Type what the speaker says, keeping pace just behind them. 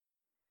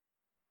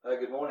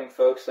Good morning,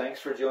 folks. Thanks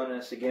for joining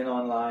us again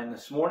online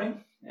this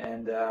morning.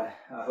 And I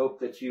hope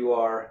that you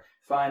are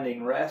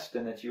finding rest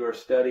and that you are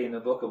studying the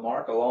book of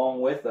Mark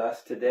along with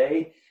us.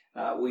 Today,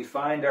 we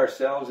find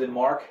ourselves in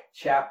Mark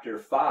chapter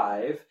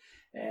 5.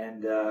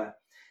 And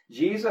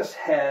Jesus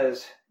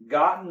has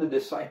gotten the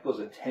disciples'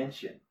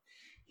 attention.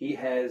 He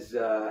has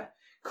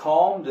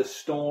calmed the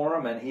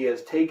storm, and he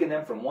has taken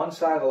them from one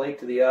side of the lake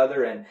to the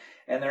other, and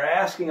they're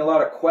asking a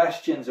lot of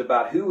questions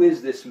about who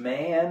is this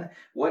man,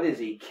 what is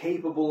he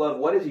capable of,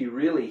 what is he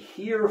really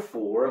here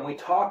for. And we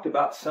talked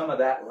about some of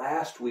that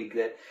last week,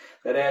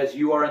 that as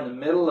you are in the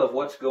middle of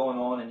what's going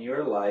on in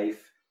your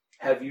life,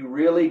 have you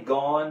really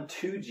gone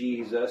to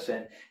Jesus,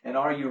 and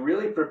are you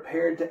really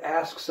prepared to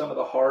ask some of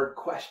the hard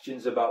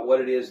questions about what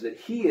it is that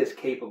he is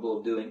capable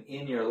of doing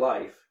in your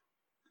life?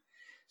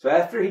 So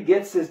after he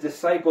gets his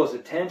disciples'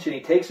 attention,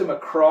 he takes them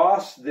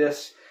across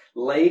this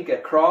lake,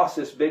 across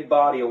this big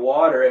body of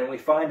water, and we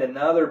find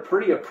another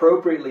pretty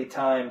appropriately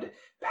timed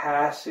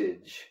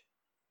passage,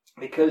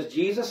 because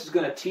Jesus is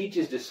going to teach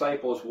his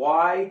disciples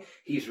why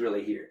he's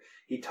really here.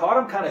 He taught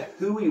them kind of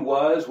who he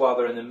was while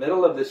they're in the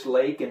middle of this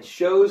lake, and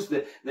shows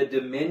the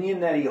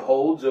dominion that he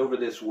holds over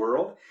this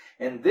world.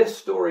 And this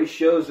story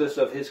shows us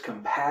of his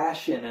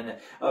compassion and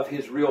of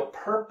his real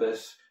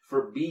purpose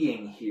for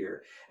being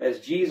here, as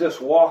Jesus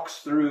walks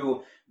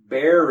through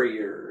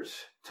barriers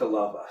to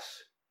love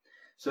us.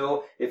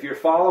 So if you're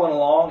following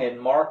along in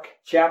Mark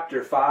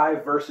chapter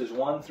 5, verses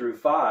 1 through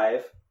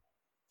 5,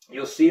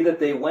 you'll see that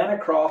they went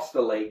across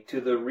the lake to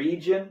the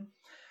region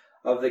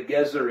of the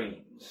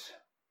Gerasenes.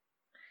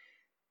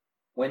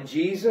 When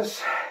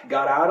Jesus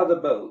got out of the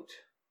boat,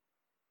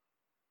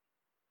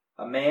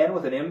 a man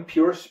with an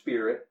impure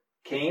spirit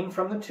came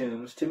from the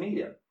tombs to meet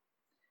him.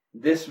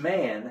 This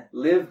man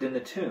lived in the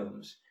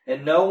tombs,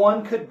 and no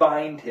one could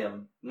bind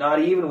him, not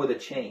even with a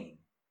chain.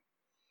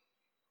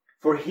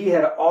 For he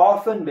had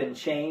often been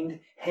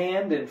chained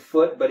hand and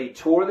foot, but he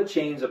tore the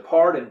chains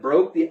apart and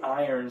broke the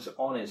irons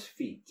on his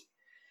feet.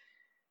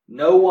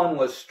 No one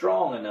was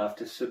strong enough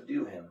to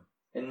subdue him.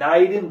 And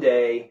night and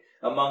day,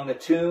 among the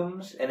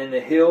tombs and in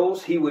the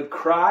hills, he would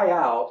cry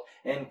out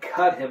and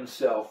cut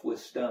himself with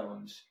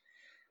stones.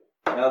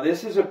 Now,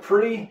 this is a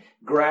pretty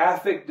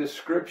graphic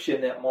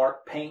description that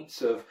Mark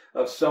paints of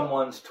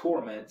someone's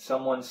torment,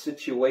 someone's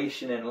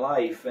situation in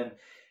life. And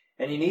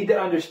you need to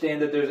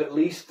understand that there's at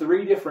least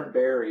 3 different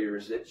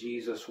barriers that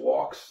Jesus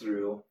walks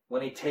through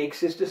when he takes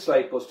his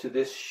disciples to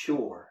this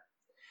shore.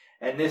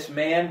 And this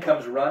man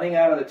comes running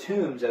out of the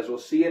tombs, as we'll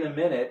see in a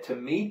minute, to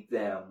meet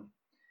them.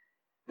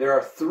 There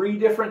are 3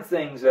 different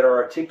things that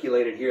are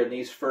articulated here in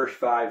these first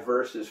 5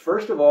 verses.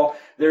 First of all,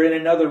 they're in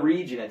another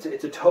region.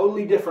 It's a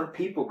totally different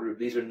people group.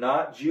 These are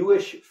not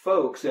Jewish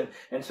folks.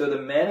 And so the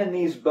men in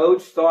these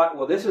boats thought,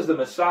 well, this is the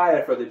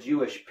Messiah for the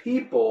Jewish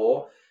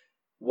people.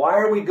 Why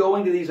are we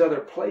going to these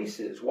other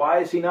places? Why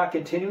is he not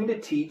continuing to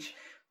teach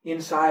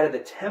inside of the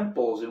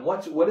temples? And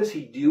what is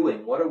he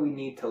doing? What do we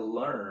need to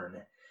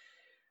learn?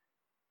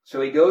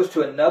 So he goes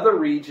to another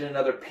region,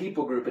 another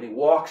people group, and he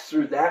walks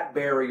through that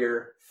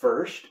barrier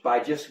first by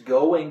just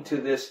going to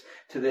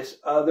this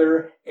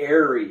other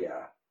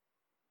area.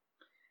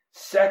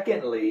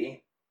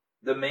 Secondly,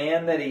 the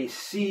man that he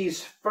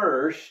sees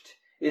first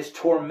is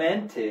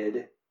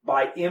tormented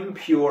by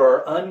impure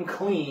or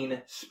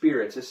unclean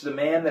spirits. This is a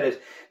man that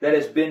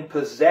has been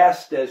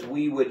possessed, as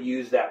we would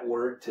use that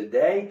word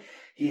today.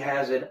 He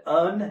has an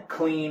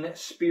unclean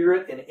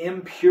spirit, an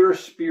impure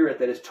spirit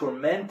that is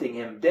tormenting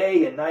him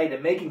day and night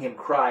and making him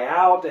cry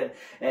out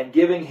and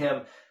giving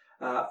him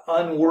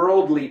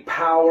unworldly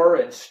power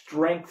and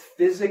strength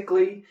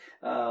physically.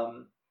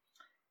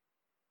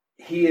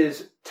 He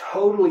is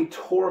totally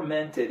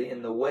tormented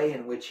in the way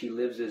in which he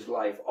lives his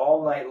life.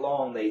 All night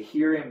long they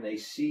hear him, they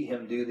see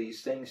him do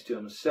these things to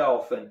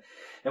himself. And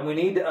we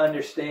need to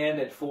understand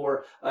it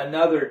for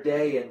another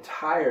day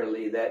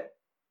entirely,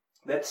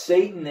 that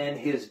Satan and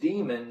his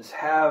demons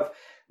have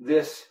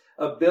this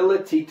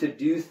ability to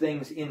do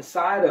things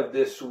inside of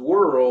this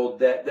world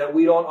that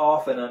we don't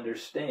often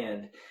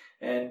understand.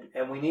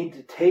 And we need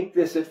to take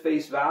this at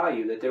face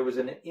value, that there was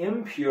an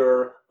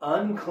impure,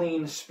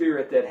 unclean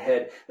spirit that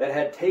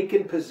had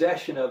taken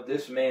possession of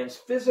this man's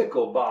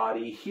physical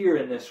body here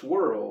in this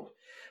world.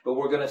 But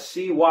we're going to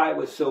see why it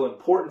was so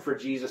important for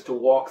Jesus to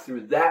walk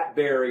through that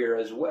barrier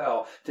as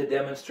well, to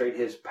demonstrate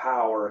his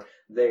power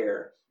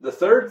there. The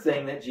third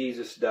thing that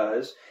Jesus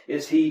does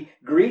is he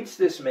greets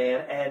this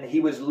man, and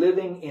he was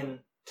living in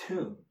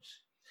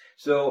tombs.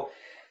 So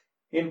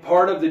in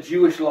part of the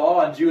Jewish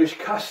law and Jewish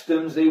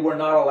customs, they were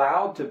not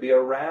allowed to be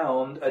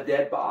around a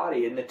dead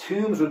body. And the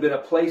tombs would have been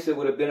a place that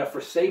would have been a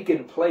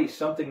forsaken place,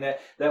 something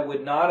that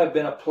would not have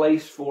been a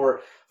place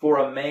for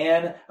a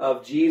man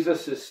of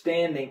Jesus'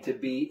 standing to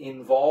be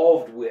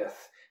involved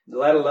with,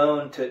 let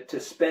alone to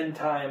spend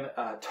time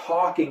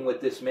talking with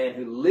this man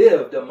who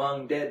lived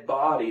among dead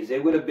bodies. They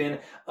would have been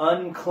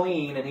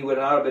unclean, and he would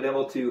not have been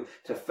able to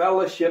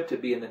fellowship, to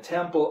be in the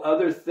temple,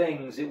 other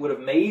things. It would have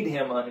made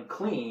him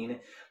unclean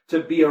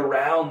to be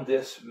around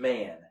this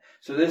man.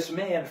 So this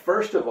man,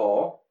 first of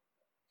all,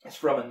 is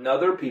from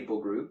another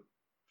people group.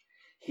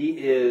 He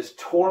is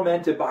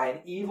tormented by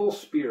an evil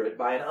spirit,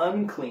 by an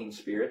unclean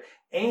spirit,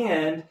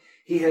 and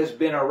he has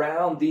been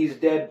around these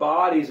dead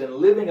bodies and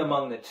living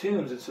among the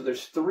tombs. And so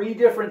there's three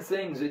different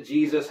things that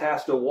Jesus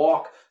has to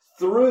walk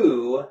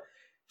through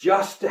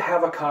just to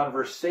have a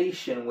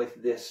conversation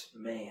with this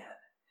man.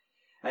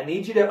 I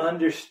need you to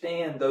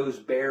understand those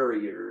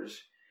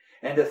barriers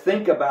and to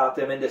think about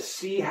them and to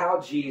see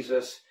how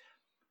Jesus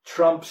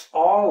trumps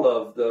all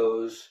of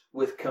those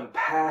with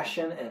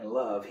compassion and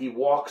love. He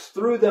walks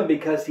through them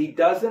because he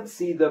doesn't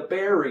see the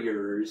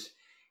barriers,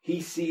 he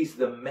sees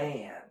the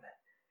man.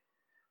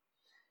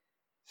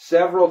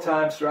 Several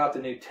times throughout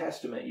the New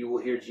Testament, you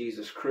will hear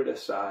Jesus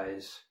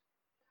criticize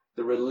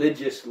the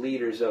religious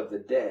leaders of the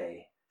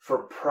day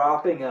for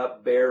propping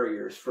up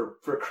barriers, for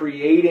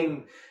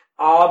creating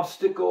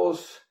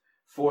obstacles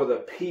for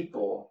the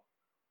people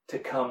to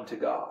come to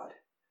God.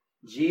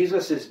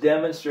 Jesus is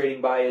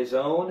demonstrating by his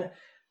own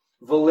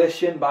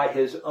volition, by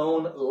his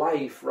own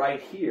life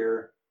right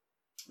here,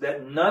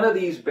 that none of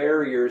these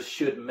barriers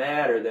should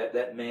matter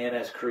that man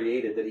has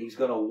created, that he's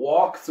going to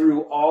walk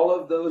through all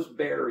of those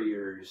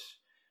barriers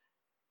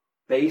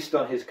based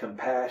on his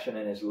compassion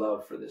and his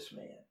love for this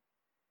man.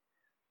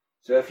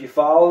 So if you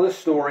follow the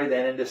story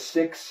then into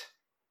 6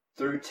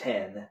 through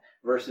 10,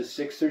 verses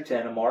 6 through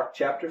 10 of Mark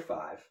chapter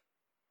 5,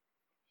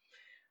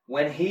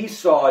 when he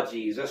saw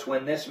Jesus,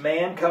 when this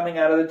man coming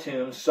out of the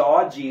tomb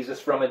saw Jesus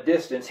from a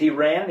distance, he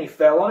ran and he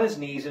fell on his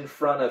knees in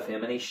front of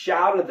him, and he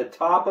shouted at the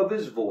top of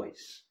his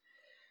voice,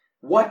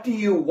 "What do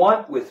you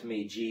want with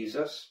me,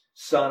 Jesus,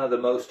 Son of the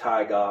Most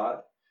High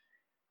God?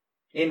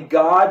 In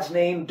God's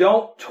name,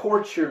 don't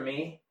torture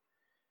me."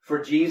 For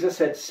Jesus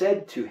had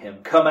said to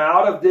him, "Come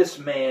out of this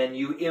man,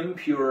 you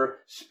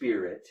impure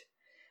spirit."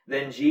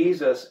 Then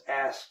Jesus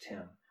asked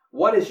him,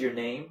 "What is your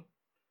name?"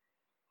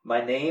 "My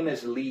name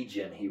is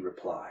Legion," he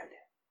replied,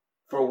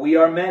 "for we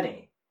are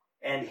many."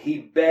 And he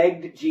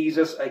begged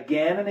Jesus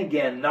again and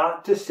again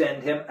not to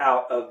send him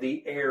out of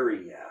the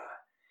area.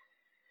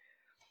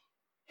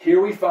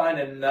 Here we find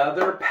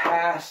another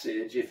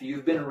passage, if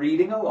you've been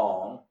reading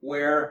along,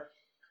 where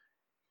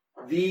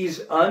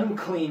these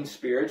unclean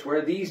spirits,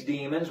 where these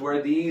demons,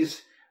 where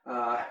these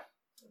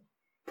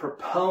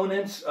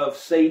proponents of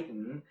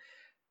Satan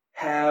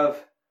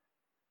have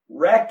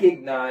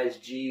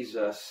recognized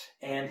Jesus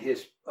and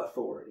his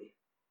authority.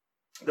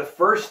 The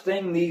first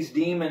thing these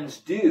demons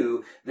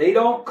do, they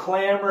don't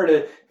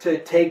clamor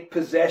to take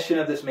possession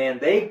of this man.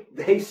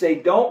 They say,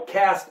 "Don't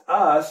cast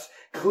us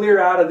clear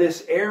out of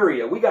this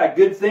area. We got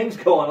good things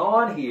going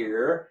on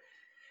here."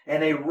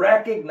 And they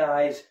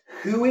recognized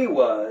who he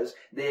was.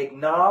 They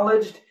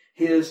acknowledged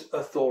his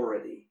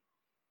authority.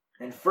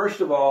 And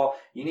first of all,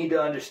 you need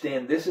to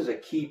understand this is a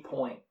key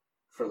point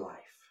for life.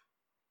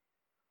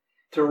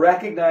 To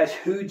recognize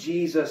who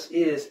Jesus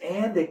is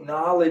and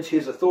acknowledge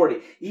his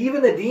authority.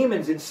 Even the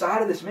demons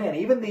inside of this man,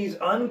 even these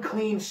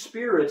unclean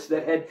spirits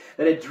that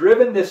had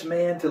driven this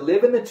man to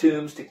live in the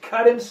tombs, to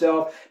cut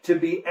himself, to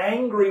be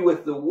angry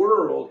with the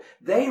world,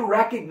 they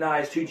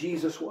recognized who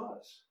Jesus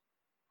was.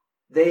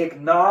 They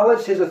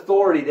acknowledged his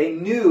authority. They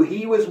knew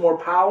he was more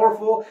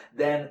powerful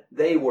than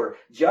they were.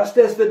 Just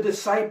as the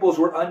disciples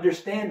were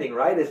understanding,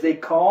 right? As they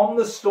calm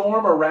the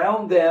storm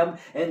around them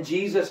and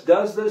Jesus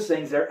does those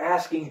things, they're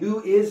asking,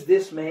 "Who is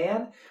this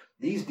man?"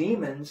 These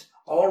demons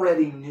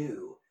already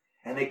knew.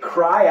 And they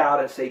cry out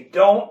and say,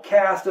 "Don't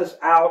cast us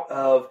out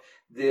of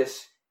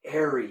this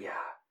area."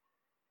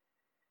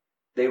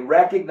 They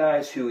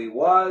recognize who he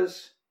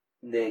was,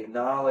 and they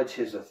acknowledge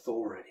his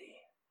authority.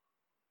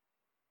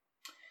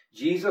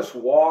 Jesus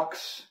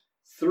walks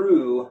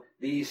through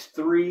these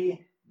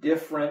three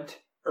different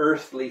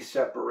earthly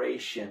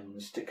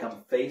separations to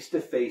come face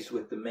to face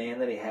with the man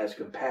that he has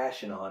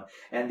compassion on.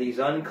 And these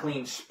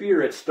unclean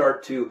spirits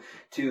start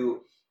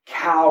to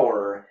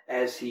cower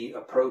as he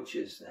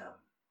approaches them.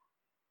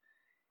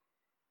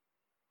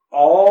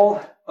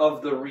 All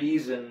of the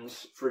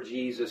reasons for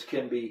Jesus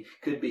could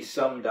be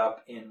summed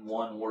up in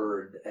one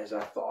word as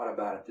I thought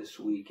about it this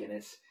week, and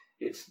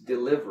it's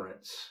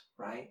deliverance,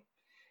 right?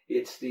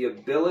 It's the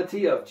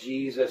ability of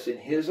Jesus in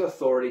his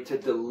authority to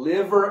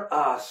deliver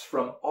us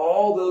from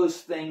all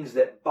those things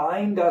that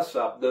bind us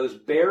up, those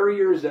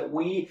barriers that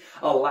we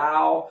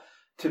allow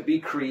to be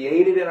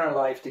created in our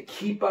life to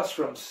keep us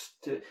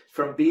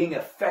from being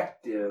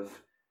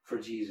effective for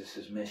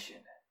Jesus'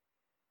 mission.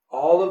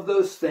 All of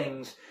those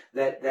things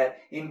that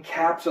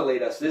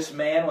encapsulate us. This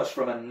man was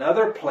from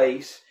another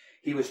place.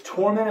 He was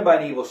tormented by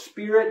an evil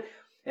spirit,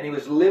 and he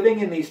was living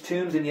in these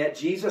tombs, and yet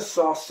Jesus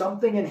saw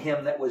something in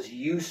him that was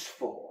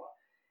useful.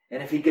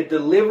 And if he could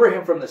deliver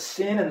him from the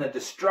sin and the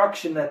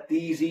destruction that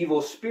these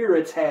evil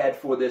spirits had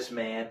for this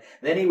man,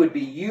 then he would be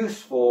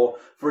useful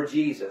for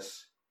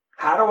Jesus.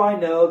 How do I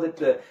know that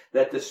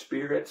the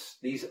spirits,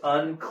 these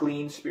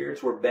unclean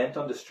spirits, were bent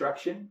on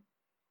destruction?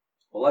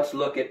 Well, let's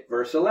look at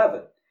verse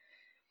 11.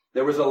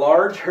 there was a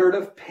large herd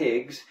of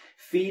pigs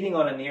feeding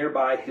on a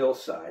nearby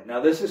hillside.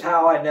 Now, this is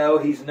how I know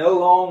he's no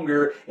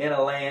longer in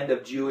a land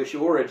of Jewish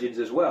origins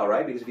as well,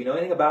 right? Because if you know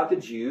anything about the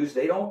Jews,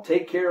 they don't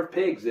take care of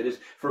pigs. It is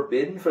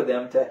forbidden for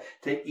them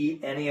to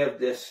eat any of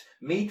this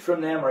meat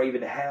from them or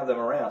even to have them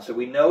around. So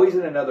we know he's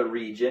in another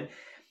region.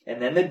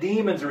 And then the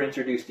demons are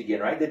introduced again,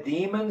 right? The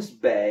demons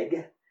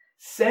beg,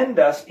 send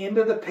us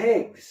into the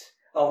pigs.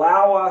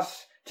 Allow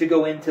us to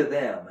go into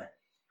them.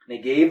 And he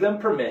gave them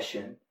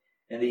permission.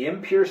 And the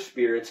impure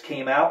spirits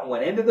came out and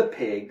went into the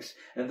pigs,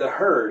 and the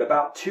herd,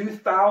 about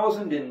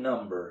 2,000 in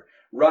number,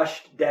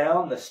 rushed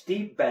down the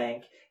steep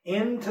bank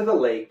into the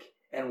lake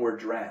and were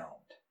drowned.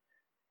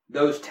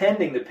 Those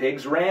tending the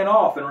pigs ran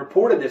off and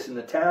reported this in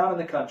the town and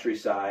the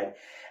countryside,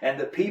 and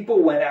the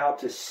people went out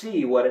to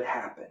see what had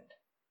happened.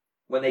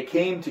 When they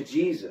came to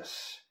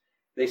Jesus,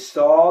 they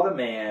saw the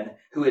man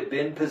who had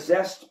been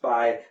possessed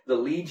by the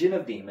legion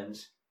of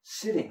demons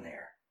sitting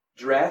there,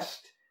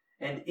 dressed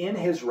and in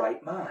his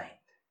right mind.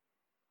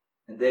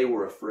 And they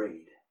were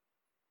afraid.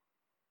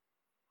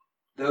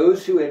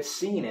 Those who had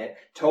seen it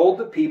told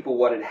the people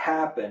what had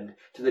happened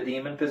to the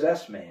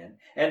demon-possessed man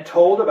and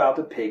told about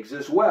the pigs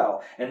as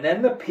well. And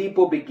then the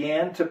people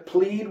began to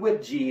plead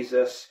with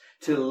Jesus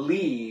to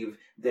leave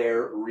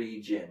their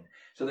region.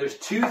 So there's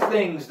two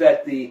things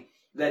that the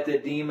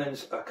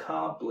demons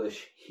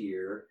accomplish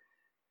here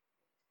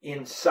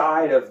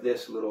inside of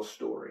this little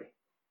story.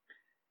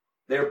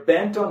 They're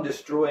bent on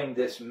destroying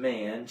this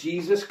man.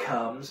 Jesus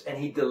comes and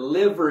he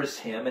delivers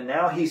him, and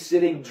now he's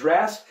sitting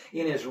dressed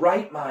in his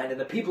right mind, and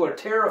the people are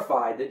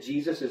terrified that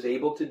Jesus is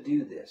able to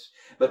do this.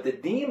 But the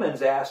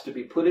demons ask to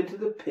be put into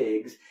the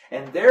pigs,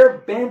 and their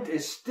bent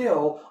is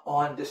still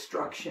on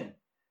destruction.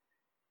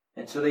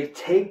 And so they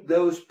take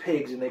those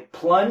pigs and they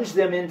plunge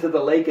them into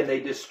the lake, and they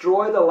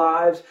destroy the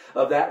lives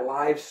of that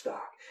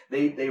livestock.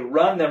 They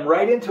run them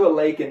right into a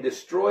lake and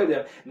destroy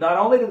them. Not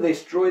only do they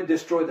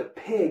destroy the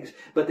pigs,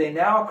 but they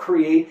now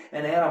create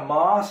an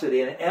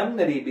animosity, an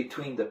enmity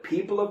between the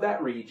people of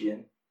that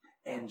region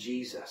and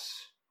Jesus.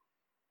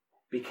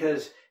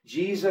 Because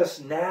Jesus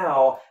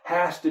now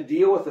has to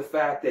deal with the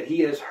fact that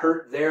he has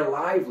hurt their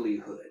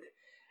livelihood.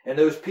 And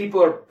those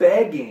people are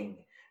begging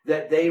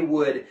that they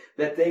would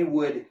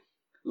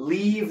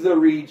leave the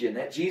region,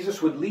 that Jesus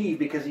would leave,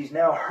 because he's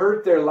now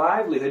hurt their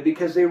livelihood,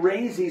 because they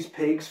raise these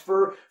pigs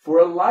for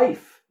a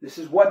life. This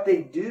is what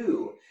they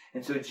do.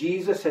 And so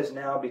Jesus has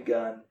now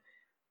begun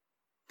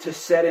to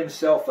set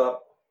himself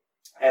up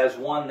as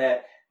one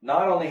that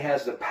not only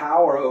has the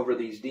power over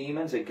these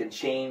demons and can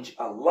change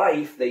a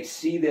life. They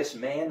see this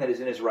man that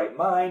is in his right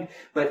mind,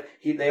 but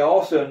they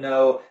also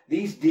know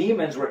these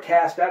demons were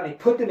cast out, and he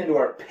put them into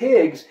our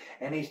pigs,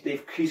 and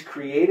he's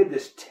created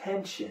this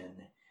tension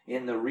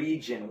in the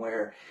region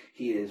where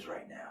he is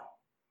right now.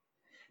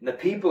 And the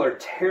people are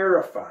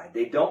terrified.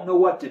 They don't know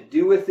what to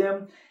do with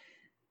him.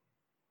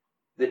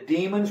 The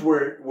demons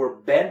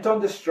were bent on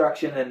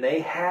destruction, and they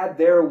had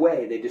their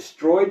way. They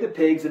destroyed the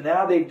pigs, and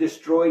now they've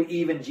destroyed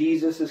even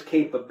Jesus'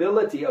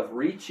 capability of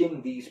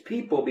reaching these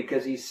people,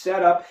 because he's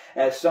set up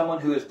as someone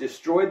who has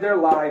destroyed their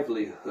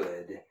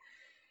livelihood.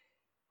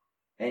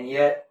 And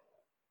yet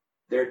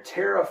they're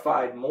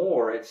terrified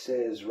more, it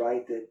says,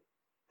 right, that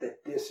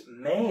this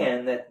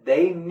man that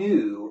they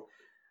knew,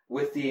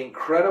 with the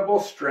incredible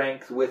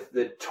strength, with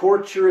the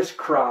torturous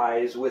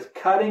cries, with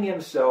cutting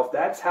himself,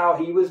 that's how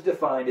he was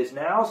defined, is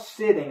now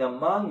sitting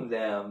among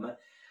them,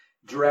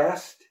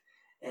 dressed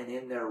and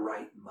in their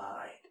right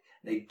mind.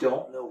 They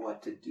don't know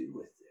what to do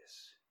with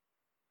this.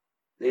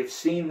 They've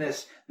seen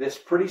this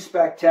pretty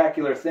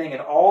spectacular thing,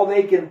 and all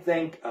they can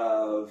think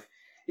of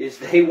is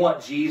they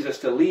want Jesus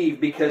to leave,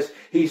 because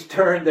he's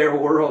turned their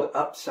world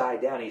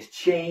upside down. He's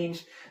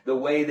changed the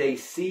way they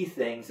see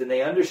things, and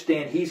they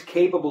understand he's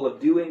capable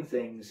of doing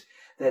things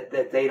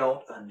that they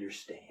don't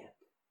understand.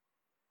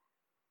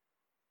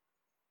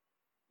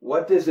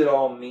 What does it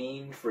all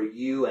mean for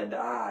you and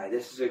I?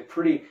 This is a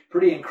pretty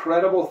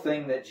incredible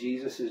thing that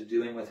Jesus is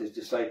doing with his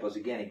disciples.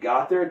 Again, he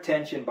got their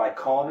attention by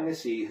calming the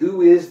sea.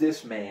 Who is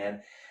this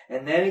man?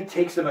 And then he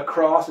takes them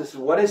across and says,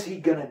 what is he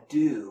going to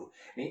do?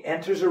 And he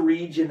enters a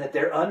region that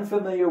they're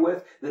unfamiliar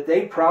with, that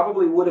they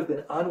probably would have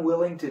been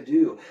unwilling to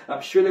do.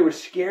 I'm sure they were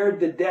scared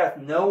to death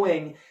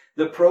knowing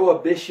the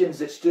prohibitions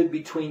that stood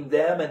between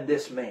them and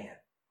this man.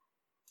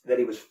 That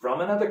he was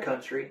from another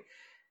country,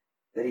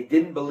 that he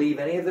didn't believe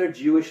any of their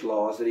Jewish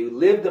laws, that he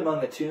lived among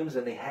the tombs,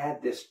 and they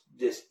had this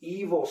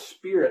evil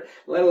spirit,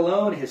 let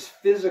alone his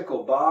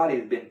physical body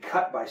had been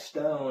cut by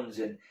stones.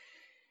 And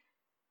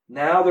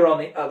now they're on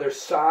the other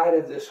side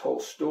of this whole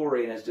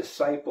story, and his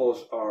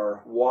disciples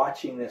are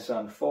watching this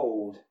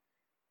unfold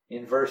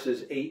in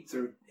verses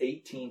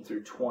 18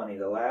 through 20,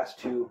 the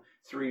last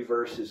 3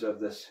 verses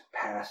of this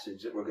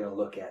passage that we're going to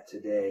look at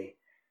today.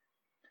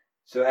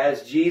 So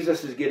as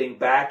Jesus is getting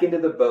back into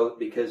the boat,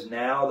 because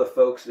now the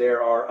folks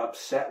there are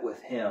upset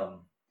with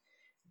him,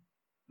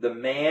 the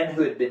man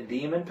who had been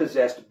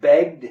demon-possessed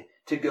begged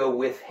to go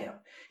with him.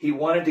 He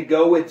wanted to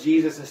go with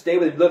Jesus and stay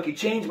with him. Look, you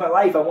changed my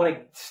life. I want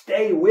to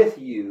stay with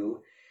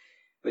you.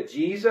 But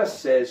Jesus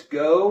says,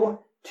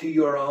 go to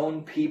your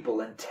own people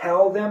and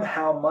tell them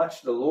how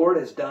much the Lord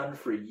has done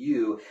for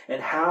you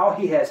and how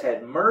he has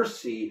had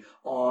mercy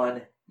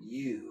on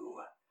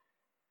you."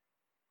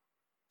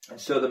 And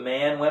so the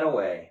man went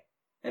away,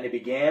 and he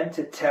began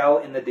to tell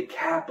in the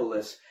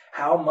Decapolis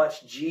how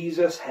much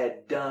Jesus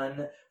had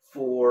done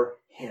for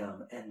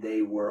him, and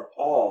they were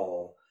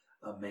all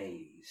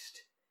amazed.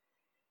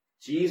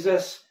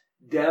 Jesus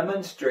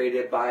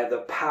demonstrated by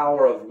the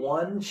power of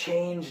one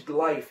changed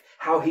life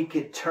how he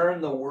could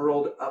turn the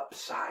world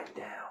upside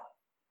down.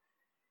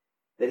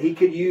 That he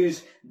could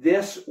use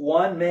this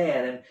one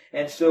man.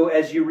 And so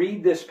as you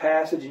read this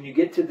passage and you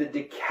get to the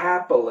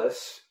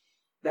Decapolis,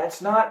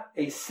 that's not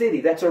a city,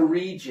 that's a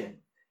region.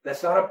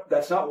 That's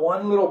not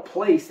one little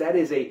place. That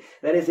is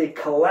a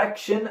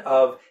collection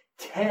of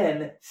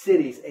 10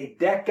 cities, a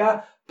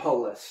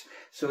decapolis.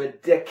 So a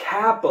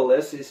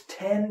decapolis is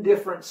 10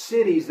 different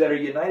cities that are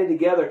united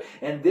together.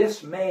 And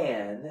this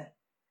man,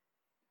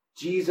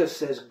 Jesus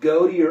says,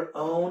 go to your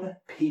own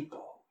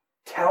people.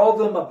 Tell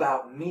them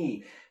about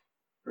me.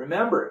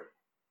 Remember,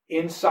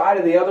 inside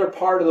of the other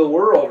part of the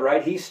world,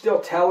 right, he's still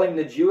telling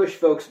the Jewish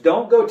folks,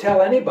 don't go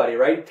tell anybody,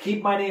 right?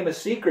 Keep my name a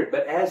secret.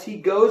 But as he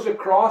goes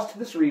across to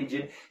this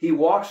region, he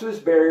walks through this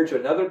barrier to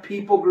another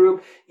people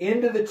group,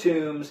 into the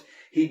tombs.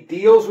 He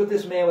deals with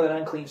this man with an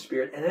unclean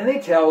spirit. And then he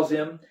tells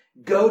him,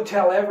 go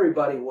tell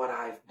everybody what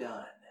I've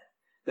done.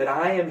 That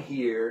I am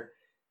here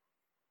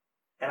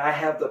and I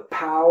have the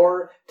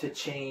power to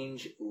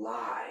change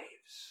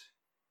lives.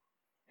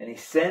 And he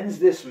sends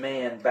this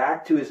man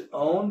back to his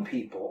own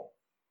people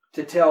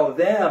to tell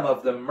them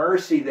of the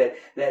mercy that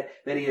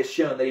he has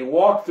shown. That he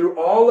walked through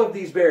all of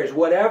these barriers.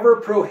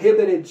 Whatever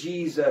prohibited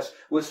Jesus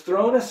was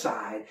thrown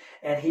aside,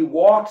 and he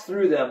walked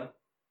through them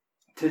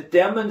to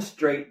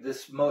demonstrate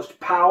this most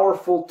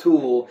powerful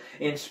tool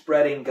in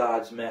spreading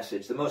God's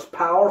message. The most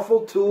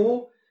powerful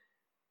tool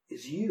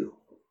is you.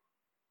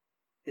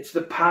 It's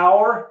the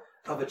power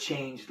of a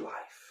changed life.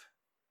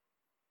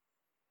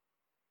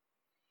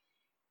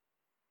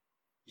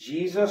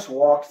 Jesus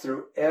walked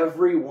through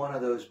every one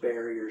of those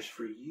barriers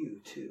for you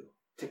too.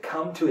 To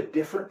come to a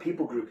different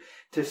people group.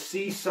 To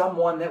see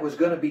someone that was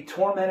going to be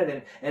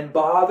tormented and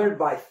bothered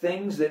by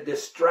things that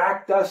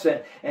distract us.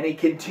 And he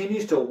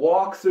continues to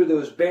walk through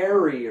those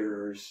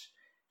barriers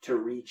to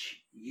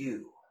reach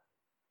you.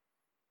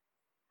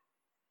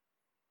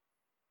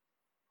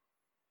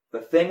 The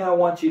thing I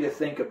want you to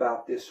think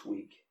about this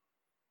week,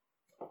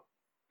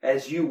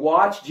 as you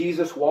watch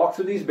Jesus walk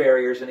through these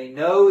barriers, and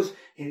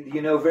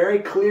you know very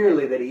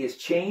clearly that he is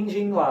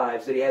changing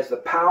lives, that he has the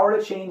power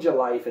to change a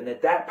life, and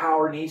that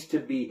power needs to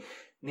be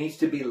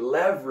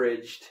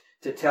leveraged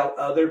to tell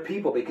other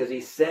people, because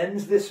he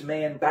sends this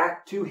man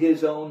back to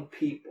his own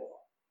people.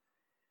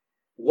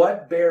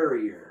 What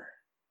barrier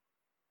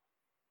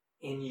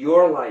in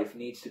your life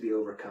needs to be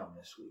overcome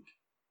this week?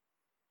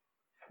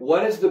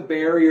 What is the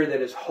barrier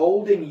that is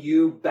holding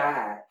you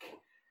back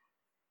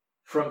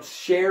from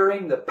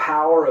sharing the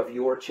power of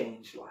your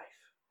changed life?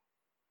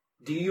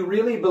 Do you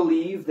really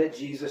believe that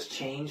Jesus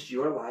changed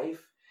your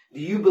life? Do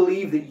you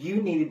believe that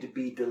you needed to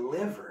be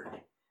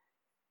delivered?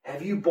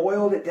 Have you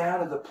boiled it down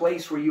to the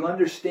place where you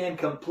understand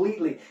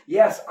completely,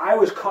 yes, I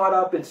was caught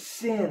up in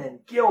sin and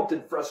guilt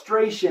and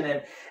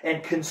frustration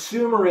and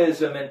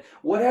consumerism and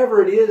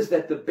whatever it is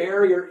that the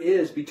barrier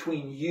is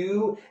between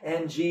you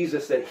and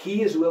Jesus, that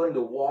he is willing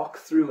to walk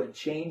through and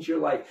change your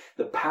life.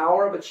 The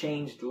power of a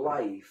changed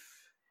life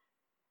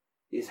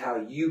is how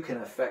you can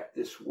affect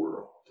this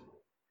world.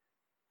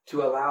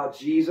 To allow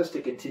Jesus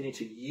to continue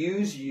to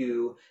use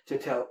you to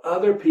tell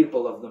other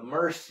people of the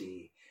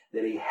mercy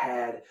that he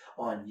had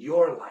on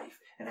your life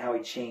and how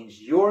he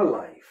changed your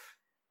life.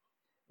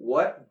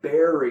 What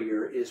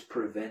barrier is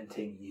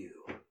preventing you?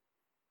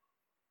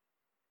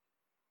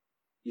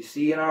 You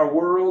see, in our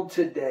world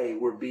today,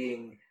 we're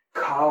being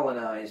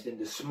colonized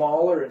into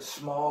smaller and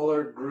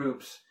smaller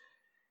groups.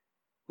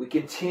 We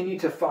continue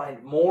to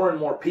find more and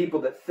more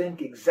people that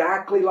think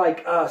exactly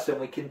like us,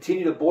 and we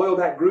continue to boil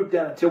that group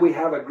down until we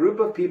have a group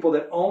of people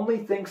that only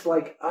thinks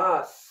like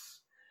us.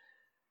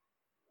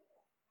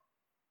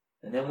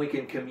 And then we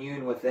can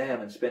commune with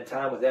them and spend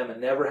time with them and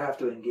never have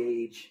to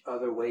engage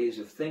other ways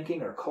of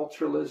thinking or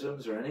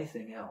culturalisms or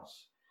anything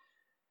else.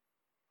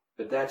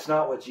 But that's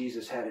not what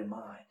Jesus had in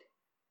mind.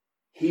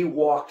 He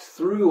walked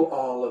through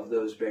all of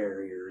those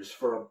barriers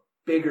for a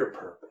bigger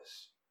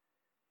purpose.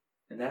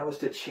 And that was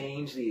to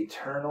change the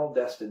eternal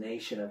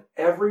destination of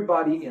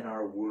everybody in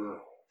our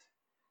world.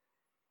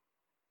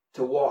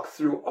 To walk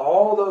through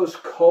all those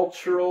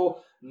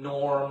cultural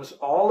norms,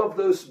 all of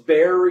those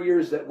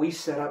barriers that we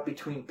set up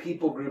between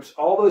people groups,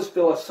 all those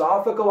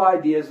philosophical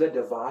ideas that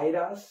divide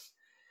us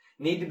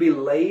need to be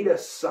laid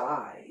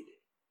aside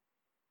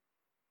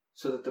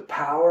so that the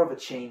power of a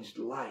changed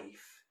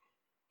life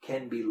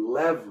can be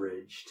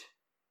leveraged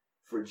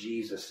for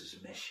Jesus'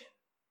 mission.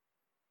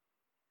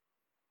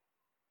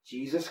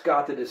 Jesus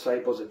got the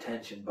disciples'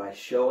 attention by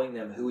showing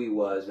them who he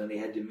was, and he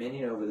had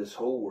dominion over this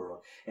whole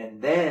world.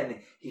 And then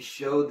he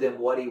showed them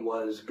what he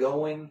was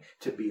going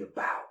to be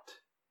about.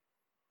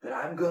 That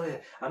I'm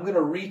going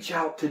to reach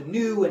out to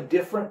new and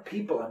different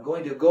people. I'm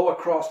going to go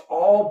across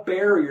all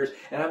barriers,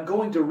 and I'm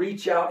going to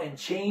reach out and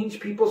change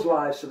people's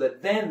lives so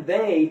that then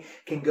they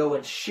can go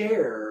and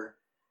share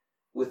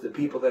with the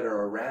people that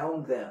are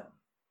around them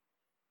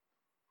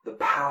the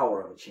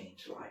power of a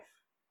changed life.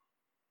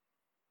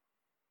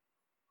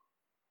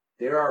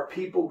 There are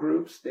people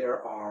groups,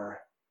 there are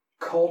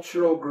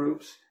cultural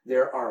groups,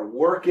 there are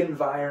work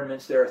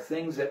environments, there are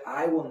things that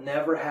I will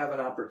never have an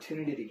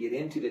opportunity to get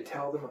into to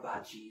tell them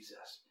about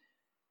Jesus.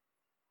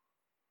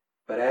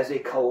 But as a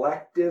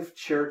collective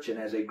church and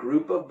as a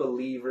group of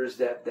believers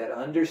that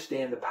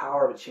understand the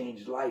power of a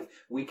changed life,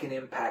 we can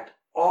impact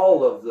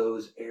all of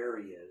those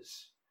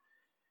areas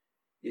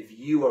if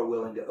you are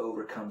willing to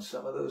overcome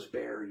some of those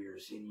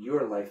barriers in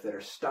your life that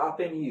are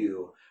stopping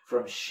you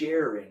from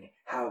sharing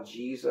how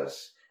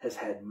Jesus has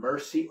had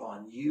mercy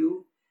on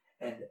you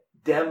and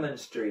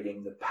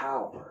demonstrating the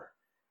power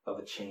of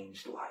a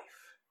changed life.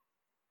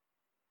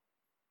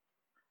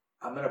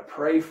 I'm going to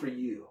pray for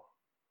you.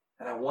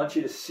 And I want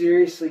you to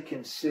seriously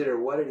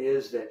consider what it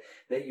is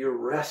that you're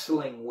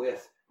wrestling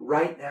with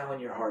right now in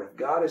your heart. If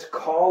God is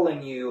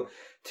calling you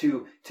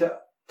to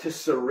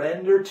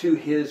surrender to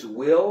His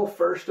will,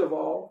 first of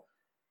all,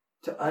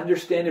 to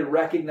understand and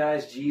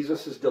recognize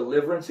Jesus'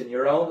 deliverance in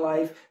your own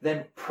life,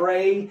 then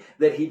pray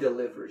that He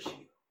delivers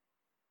you.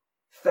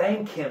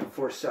 Thank Him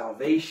for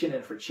salvation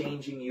and for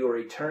changing your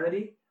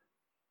eternity.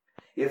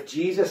 If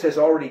Jesus has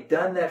already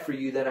done that for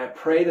you, then I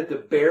pray that the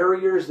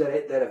barriers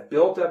that have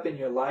built up in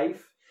your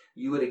life,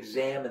 you would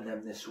examine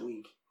them this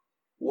week.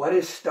 What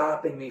is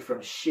stopping me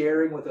from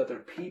sharing with other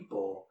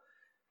people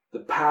the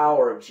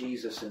power of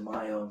Jesus in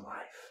my own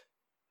life?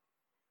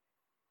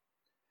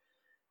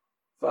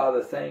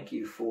 Father, thank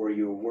you for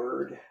your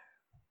word.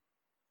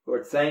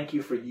 Lord, thank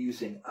you for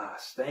using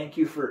us. Thank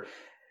you for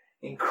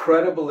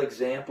incredible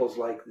examples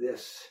like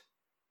this.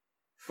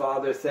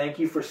 Father, thank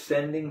you for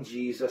sending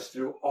Jesus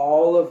through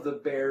all of the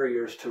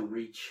barriers to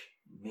reach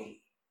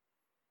me.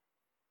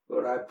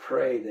 Lord, I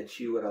pray that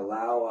you would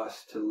allow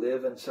us to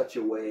live in such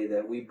a way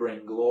that we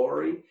bring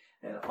glory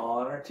and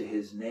honor to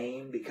His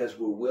name because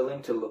we're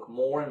willing to look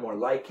more and more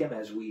like Him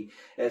as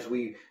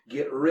we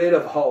get rid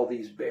of all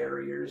these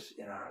barriers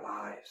in our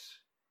lives.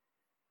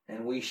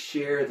 And we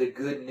share the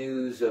good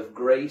news of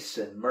grace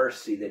and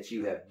mercy that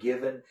you have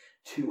given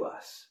to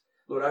us.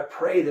 Lord, I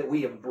pray that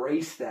we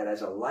embrace that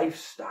as a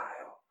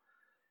lifestyle,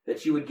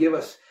 that you would give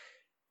us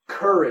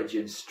courage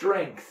and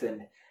strength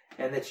and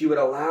that you would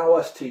allow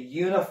us to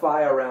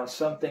unify around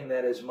something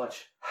that is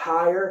much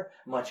higher,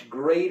 much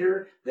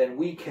greater than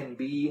we can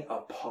be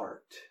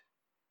apart.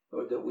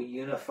 Lord, that we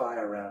unify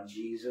around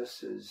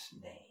Jesus'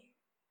 name.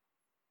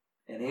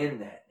 And in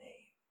that name,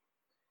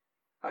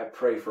 I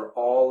pray for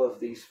all of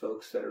these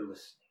folks that are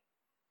listening.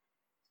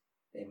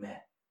 Amen.